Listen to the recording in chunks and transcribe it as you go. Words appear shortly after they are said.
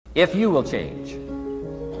If you will change,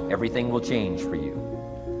 everything will change for you.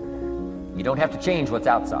 You don't have to change what's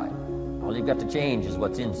outside. All you've got to change is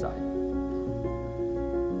what's inside.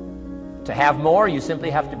 To have more, you simply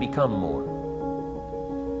have to become more.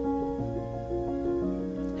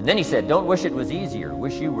 And then he said, don't wish it was easier.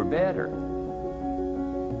 Wish you were better.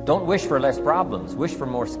 Don't wish for less problems. Wish for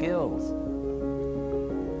more skills.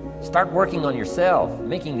 Start working on yourself,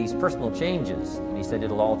 making these personal changes. And he said,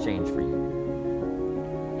 it'll all change for you.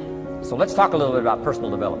 So let's talk a little bit about personal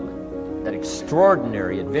development. That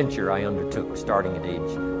extraordinary adventure I undertook starting at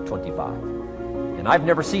age 25. And I've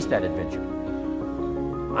never ceased that adventure.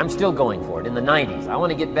 I'm still going for it. In the 90s, I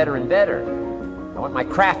want to get better and better. I want my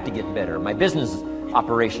craft to get better, my business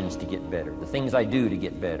operations to get better, the things I do to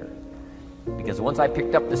get better. Because once I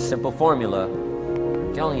picked up this simple formula,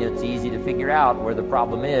 I'm telling you, it's easy to figure out where the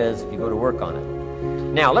problem is if you go to work on it.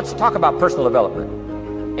 Now, let's talk about personal development.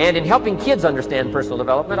 And in helping kids understand personal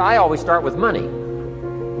development, I always start with money.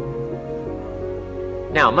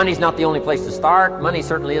 Now, money's not the only place to start. Money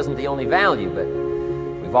certainly isn't the only value, but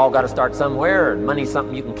we've all got to start somewhere, and money's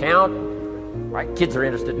something you can count. Right? Kids are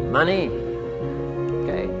interested in money.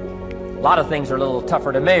 Okay. A lot of things are a little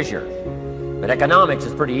tougher to measure, but economics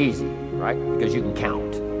is pretty easy, right? Because you can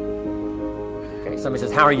count. Okay. Somebody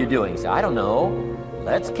says, how are you doing? You say, I don't know.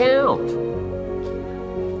 Let's count.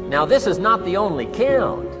 Now, this is not the only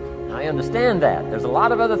count. I understand that. There's a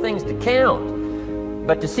lot of other things to count.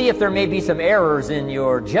 But to see if there may be some errors in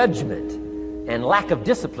your judgment and lack of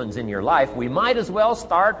disciplines in your life, we might as well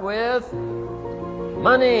start with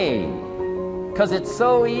money, because it's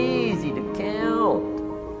so easy to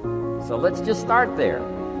count. So let's just start there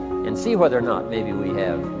and see whether or not maybe we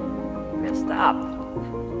have messed up.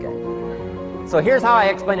 Okay. So here's how I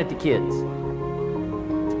explain it to kids.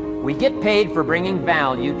 We get paid for bringing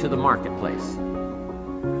value to the marketplace.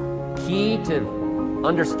 Key to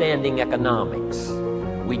understanding economics.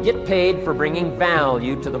 We get paid for bringing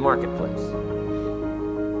value to the marketplace.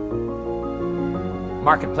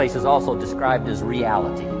 Marketplace is also described as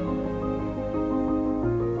reality.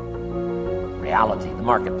 Reality, the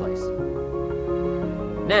marketplace.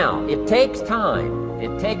 Now, it takes time.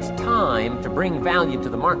 It takes time to bring value to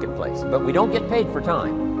the marketplace, but we don't get paid for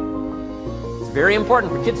time. It's very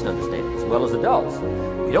important for kids to understand, as well as adults.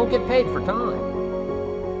 We don't get paid for time.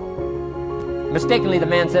 Mistakenly, the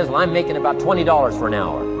man says, well, I'm making about $20 for an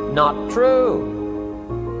hour. Not true.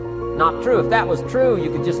 Not true. If that was true, you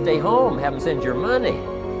could just stay home, have them send your money.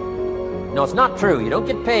 No, it's not true. You don't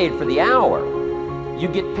get paid for the hour. You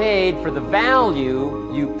get paid for the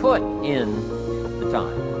value you put in the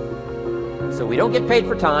time. So we don't get paid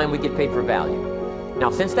for time, we get paid for value. Now,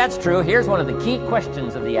 since that's true, here's one of the key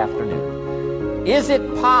questions of the afternoon. Is it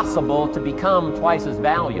possible to become twice as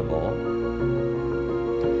valuable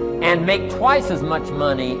and make twice as much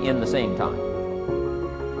money in the same time?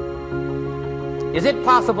 Is it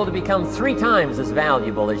possible to become 3 times as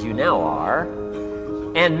valuable as you now are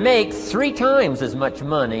and make 3 times as much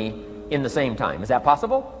money in the same time? Is that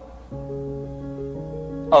possible?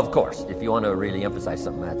 Of course. If you want to really emphasize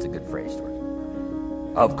something, that's a good phrase for it.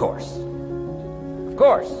 Of course. Of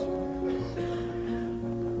course.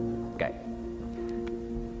 Okay.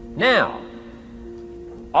 Now,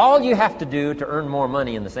 all you have to do to earn more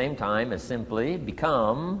money in the same time is simply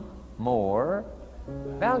become more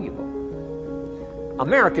valuable.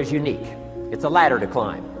 America's unique. It's a ladder to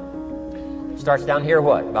climb. Starts down here,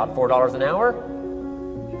 what, about $4 an hour?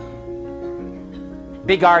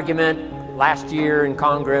 Big argument last year in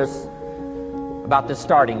Congress about this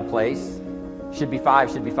starting place. Should be 5,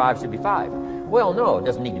 should be 5, should be 5. Well, no, it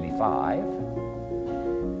doesn't need to be 5.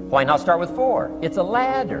 Why not start with 4? It's a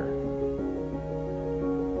ladder.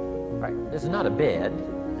 Right? This is not a bed.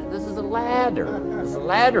 This is a ladder. This is a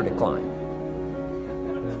ladder to climb.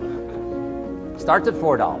 Starts at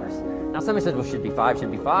 $4. Now somebody says, well, should be 5, should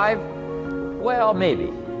be 5. Well,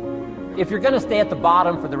 maybe. If you're going to stay at the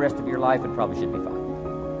bottom for the rest of your life, it probably should be 5.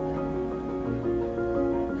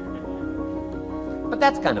 But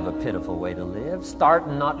that's kind of a pitiful way to live. Start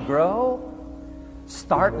and not grow.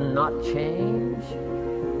 Start and not change.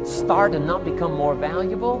 Start and not become more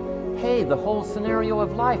valuable. Hey, the whole scenario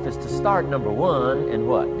of life is to start, number 1, and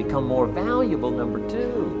what? Become more valuable, number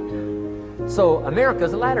 2. So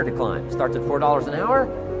America's a ladder to climb. Starts at $4 an hour,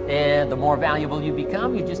 and the more valuable you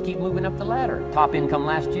become, you just keep moving up the ladder. Top income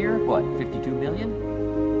last year, what, 52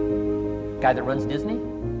 million? Guy that runs Disney?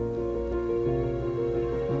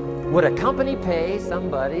 Would a company pay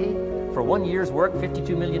somebody for 1 year's work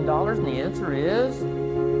 $52 million? And the answer is,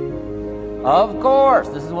 of course.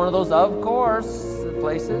 This is one of those of course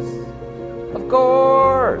places. Of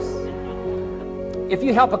course. If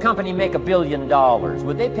you help a company make $1 billion,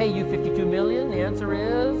 would they pay you $52 million? The answer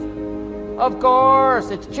is, of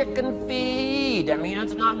course, it's chicken feed. I mean,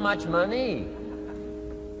 it's not much money.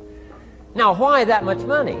 Now, why that much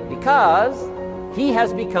money? Because he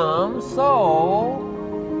has become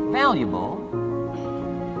so valuable.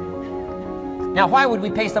 Now, why would we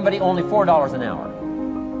pay somebody only $4 an hour?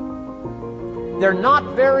 They're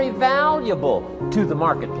not very valuable to the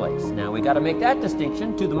marketplace. Now, we got to make that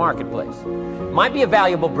distinction, to the marketplace. Might be a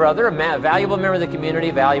valuable brother, a valuable member of the community,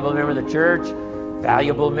 a valuable member of the church,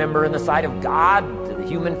 valuable member in the sight of God, to the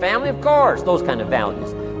human family, of course, those kind of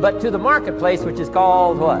values. But to the marketplace, which is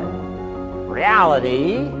called what?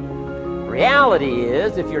 Reality. Reality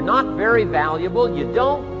is, if you're not very valuable, you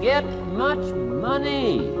don't get much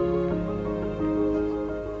money.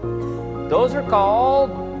 Those are called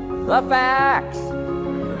the facts. I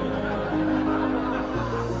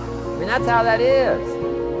mean, that's how that is.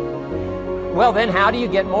 Well, then how do you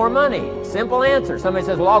get more money? Simple answer. Somebody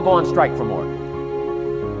says, well, I'll go on strike for more.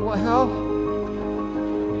 Well,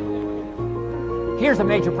 here's a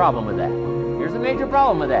major problem with that. Here's a major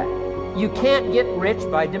problem with that. You can't get rich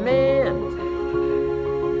by demand.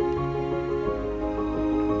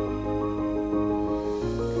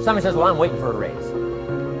 Somebody says, well, I'm waiting for a raise.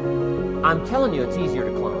 I'm telling you, it's easier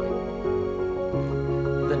to climb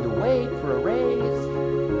than to wait for a raise.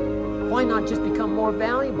 Why not just become more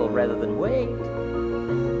valuable rather than wait?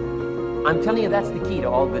 I'm telling you, that's the key to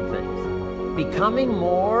all good things. Becoming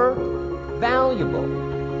more valuable.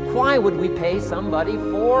 Why would we pay somebody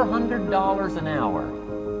 $400 an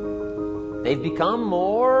hour? They've become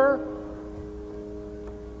more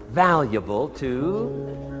valuable to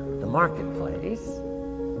the marketplace.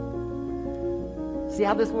 See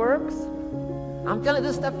how this works? I'm telling you,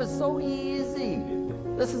 this stuff is so easy.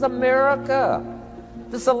 This is America.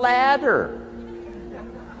 This is a ladder.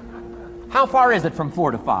 How far is it from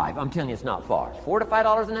 4 to 5? I'm telling you, it's not far. $4 to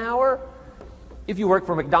 $5 an hour? If you work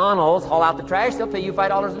for McDonald's, haul out the trash, they'll pay you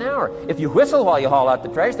 $5 an hour. If you whistle while you haul out the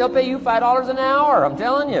trash, they'll pay you $5 an hour. I'm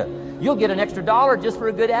telling you. You'll get an extra $1 just for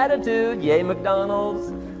a good attitude. Yay,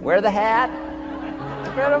 McDonald's. Wear the hat. It's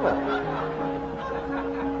incredible.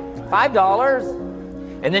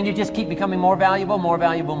 $5. And then you just keep becoming more valuable, more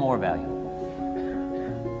valuable, more valuable.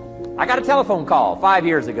 I got a telephone call 5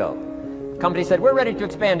 years ago. The company said, we're ready to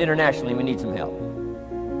expand internationally. We need some help.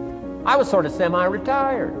 I was sort of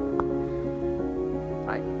semi-retired.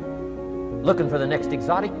 Right? Looking for the next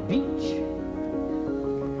exotic beach.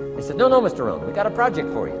 They said, no, Mr. Rohn, we got a project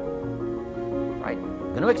for you. Right?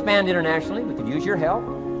 Going to expand internationally. We could use your help.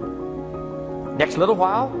 Next little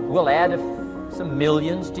while, we'll add some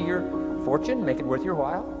millions to your fortune, make it worth your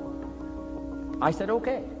while. I said,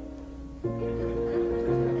 okay.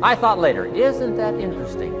 I thought later, isn't that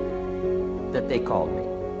interesting that they called me?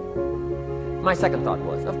 My second thought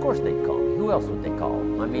was, of course they'd call me. Who else would they call?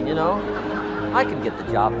 I mean, you know, I can get the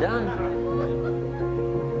job done.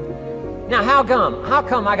 Now, how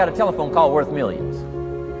come I got a telephone call worth millions?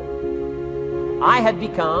 I had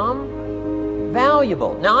become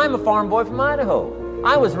valuable. Now, I'm a farm boy from Idaho.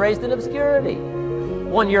 I was raised in obscurity.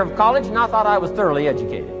 1 year of college, and I thought I was thoroughly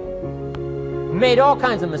educated. Made all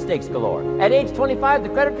kinds of mistakes galore. At age 25, the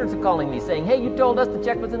creditors are calling me saying, hey, you told us the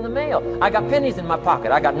check was in the mail. I got pennies in my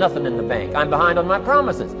pocket. I got nothing in the bank. I'm behind on my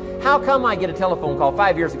promises. How come I get a telephone call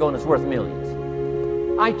 5 years ago and it's worth millions?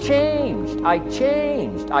 I changed.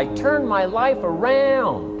 I turned my life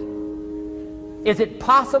around. Is it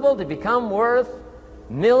possible to become worth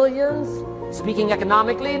millions? Speaking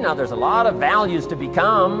economically, now there's a lot of values to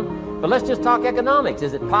become, but let's just talk economics.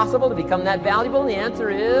 Is it possible to become that valuable? And the answer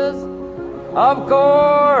is, of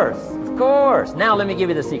course, of course. Now let me give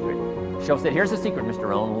you the secret. Show said, here's the secret, Mr.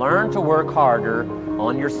 Rohn. Learn to work harder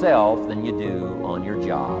on yourself than you do on your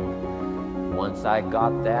job. Once I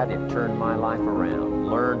got that, it turned my life around.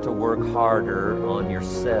 Learn to work harder on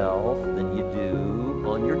yourself than you do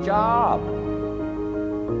on your job.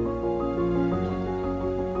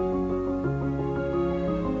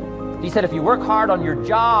 He said, if you work hard on your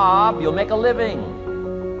job, you'll make a living.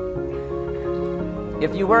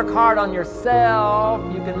 If you work hard on yourself,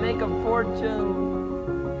 you can make a fortune.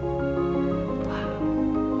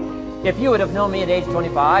 If you would have known me at age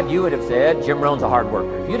 25, you would have said, Jim Rohn's a hard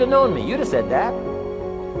worker. If you'd have known me, you'd have said that.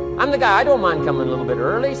 I'm the guy, I don't mind coming a little bit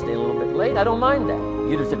early, staying a little bit late, I don't mind that.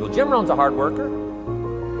 You'd have said, well, Jim Rohn's a hard worker.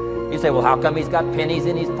 You say, well, how come he's got pennies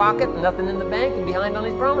in his pocket and nothing in the bank and behind on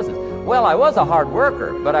his promises? Well, I was a hard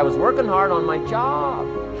worker, but I was working hard on my job,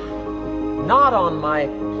 not on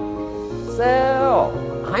myself.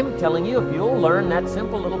 I'm telling you, if you'll learn that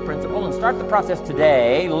simple little principle and start the process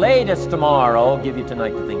today, latest tomorrow, I'll give you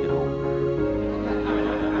tonight to think it over.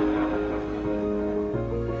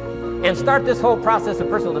 and start this whole process of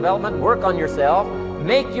personal development. Work on yourself.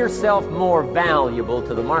 Make yourself more valuable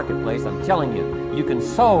to the marketplace. I'm telling you, you can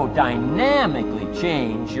so dynamically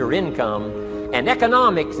change your income, and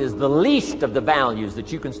economics is the least of the values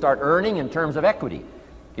that you can start earning in terms of equity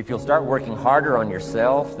if you'll start working harder on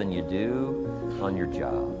yourself than you do on your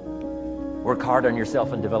job. Work hard on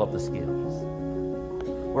yourself and develop the skills.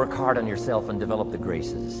 Work hard on yourself and develop the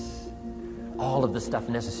graces. All of the stuff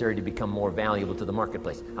necessary to become more valuable to the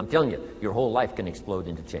marketplace. I'm telling you, your whole life can explode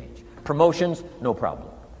into change. Promotions, no problem.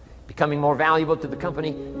 Becoming more valuable to the company,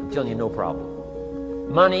 I'm telling you, no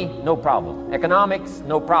problem. Money, no problem. Economics,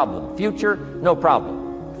 no problem. Future, no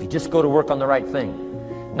problem. If you just go to work on the right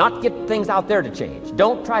thing. Not get things out there to change.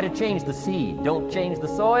 Don't try to change the seed. Don't change the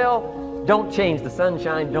soil. Don't change the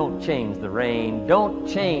sunshine. Don't change the rain. Don't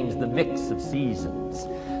change the mix of seasons.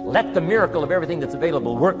 Let the miracle of everything that's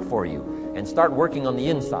available work for you, and start working on the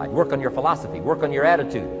inside. Work on your philosophy. Work on your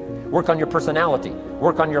attitude. Work on your personality.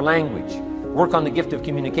 Work on your language. Work on the gift of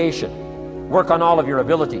communication. Work on all of your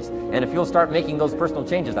abilities. And if you'll start making those personal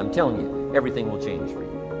changes, I'm telling you, everything will change for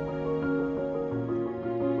you.